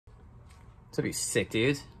That'd be sick,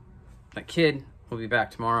 dudes. My kid will be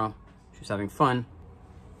back tomorrow. She's having fun,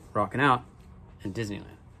 rocking out in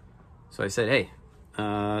Disneyland. So I said, hey,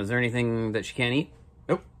 is there anything that she can't eat?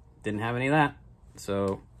 Nope, didn't have any of that.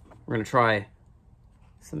 So we're gonna try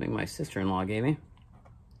something my sister-in-law gave me.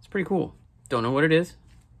 It's pretty cool. Don't know what it is.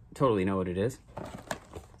 Totally know what it is.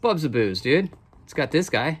 Bubs of Booze, dude. It's got this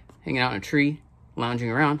guy hanging out in a tree,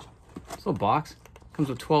 lounging around. This little box comes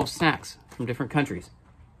with 12 snacks from different countries.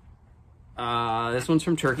 This one's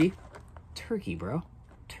from Turkey. Turkey, bro.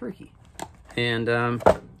 Turkey. And I'm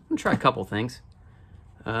gonna try a couple things.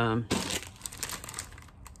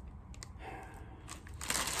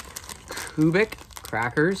 Kubik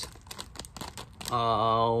crackers.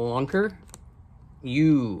 Lunker.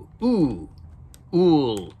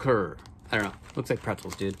 Ulker. I don't know. Looks like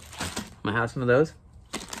pretzels, dude. I'm gonna have some of those.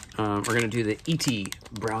 We're gonna do the E.T.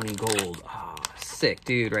 Brownie Gold. Ah, oh, sick,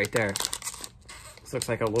 dude, right there. This looks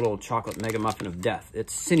like a little chocolate mega muffin of death.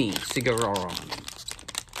 It's Cine Cigaron.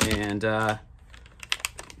 And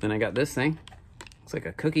then I got this thing. Looks like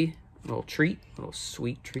a cookie, a little treat, a little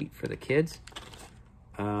sweet treat for the kids.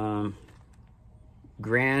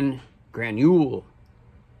 Granule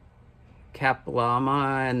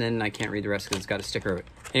Caplama, and then I can't read the rest because it's got a sticker of it.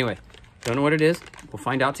 Anyway, don't know what it is. We'll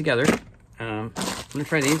find out together. I'm gonna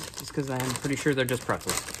try these just because I'm pretty sure they're just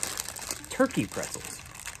pretzels. Turkey pretzels.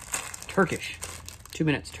 Turkish. 2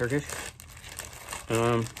 minutes, Turkish.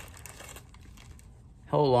 Hello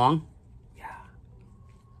long.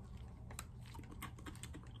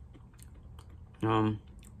 Yeah.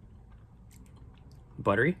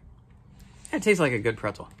 Buttery. It tastes like a good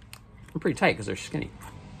pretzel. They're pretty tight because they're skinny.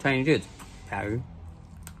 Tiny dudes.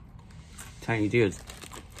 Tiny dudes.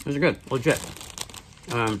 Those are good. Legit.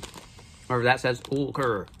 Whatever that says.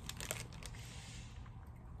 Ulker.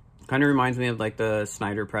 Kind of reminds me of like the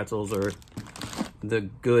Snyder pretzels or the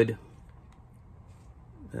good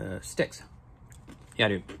sticks. Yeah,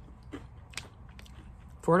 dude.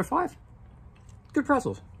 4 out of 5. Good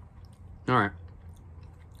pretzels. All right.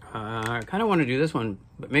 I kind of want to do this one,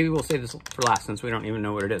 but maybe we'll save this for last since we don't even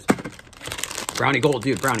know what it is. Brownie Gold,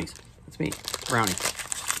 dude. Brownies. That's me. Brownies.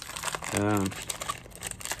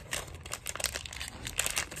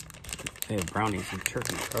 They have brownies in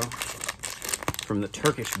Turkey, bro. From the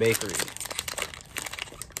Turkish bakery.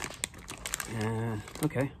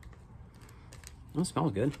 Okay. That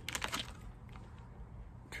smells good.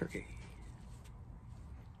 Turkey.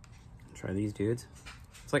 Try these dudes.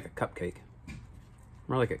 It's like a cupcake.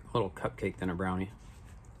 More like a little cupcake than a brownie.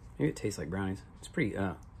 Maybe it tastes like brownies. It's pretty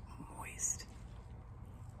moist.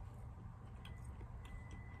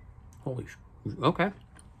 Holy sh... Okay.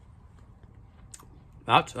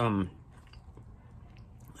 That's that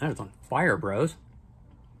is on fire, bros.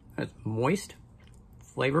 That's moist,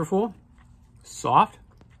 flavorful, soft,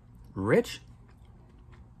 rich.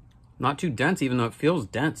 Not too dense, even though it feels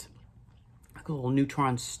dense. Like a little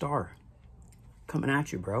neutron star coming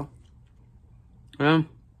at you, bro.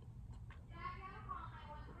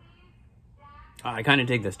 I kind of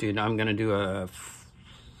dig this, dude. I'm gonna do a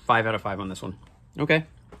 5 out of 5 on this one. Okay.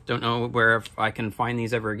 Don't know where if I can find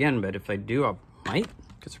these ever again, but if I do, I might,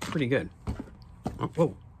 because they're pretty good. Oh,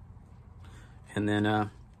 whoa. And then I'll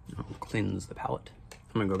cleanse the palate.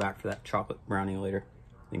 I'm gonna go back for that chocolate brownie later.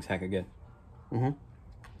 I think it's hecka good.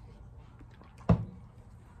 All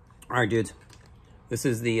right, dudes. This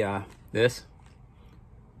is the this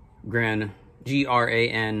Granule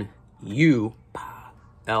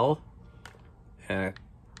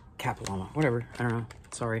Capilama, whatever. I don't know.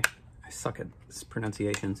 Sorry, I suck at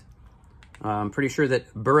pronunciations. I'm pretty sure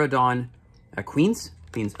that Buradon Queens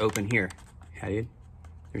means open here. Yeah, dude.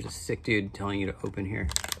 There's a sick dude telling you to open here.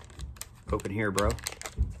 Open here, bro.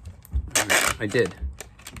 I did.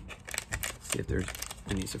 Let's see if there's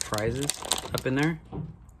any surprises up in there.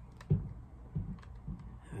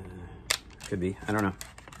 Could be. I don't know.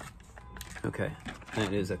 Okay. And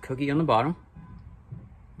it is a cookie on the bottom.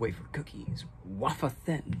 Wafer cookies. Waffle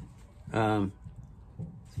thin.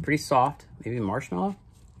 It's pretty soft. Maybe marshmallow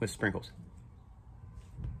with sprinkles.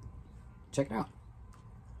 Check it out.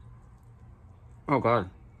 Oh, God.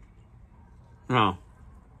 No.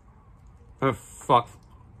 Oh, fuck.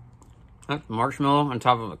 That's marshmallow on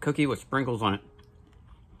top of a cookie with sprinkles on it.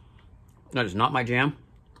 That is not my jam.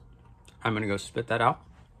 I'm going to go spit that out.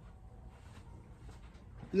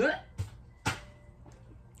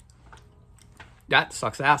 That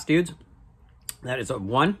sucks ass, dudes. That is a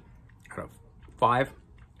 1 out of 5,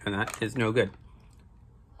 and that is no good.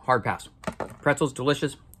 Hard pass. Pretzels,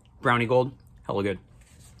 delicious. Brownie Gold, hella good.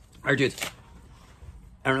 All right, dudes.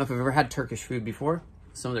 I don't know if I've ever had Turkish food before.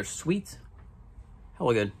 Some of their sweets,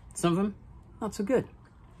 hella good. Some of them, not so good.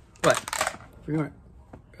 But If you're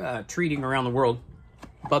treating around the world,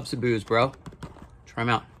 Bubsaboos, bro. Try them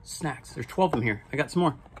out. Snacks. There's 12 of them here. I got some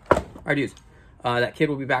more. All right, dudes. That kid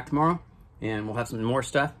will be back tomorrow, and we'll have some more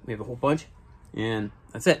stuff. We have a whole bunch, and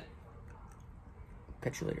that's it.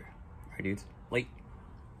 Catch you later. All right, dudes. Late.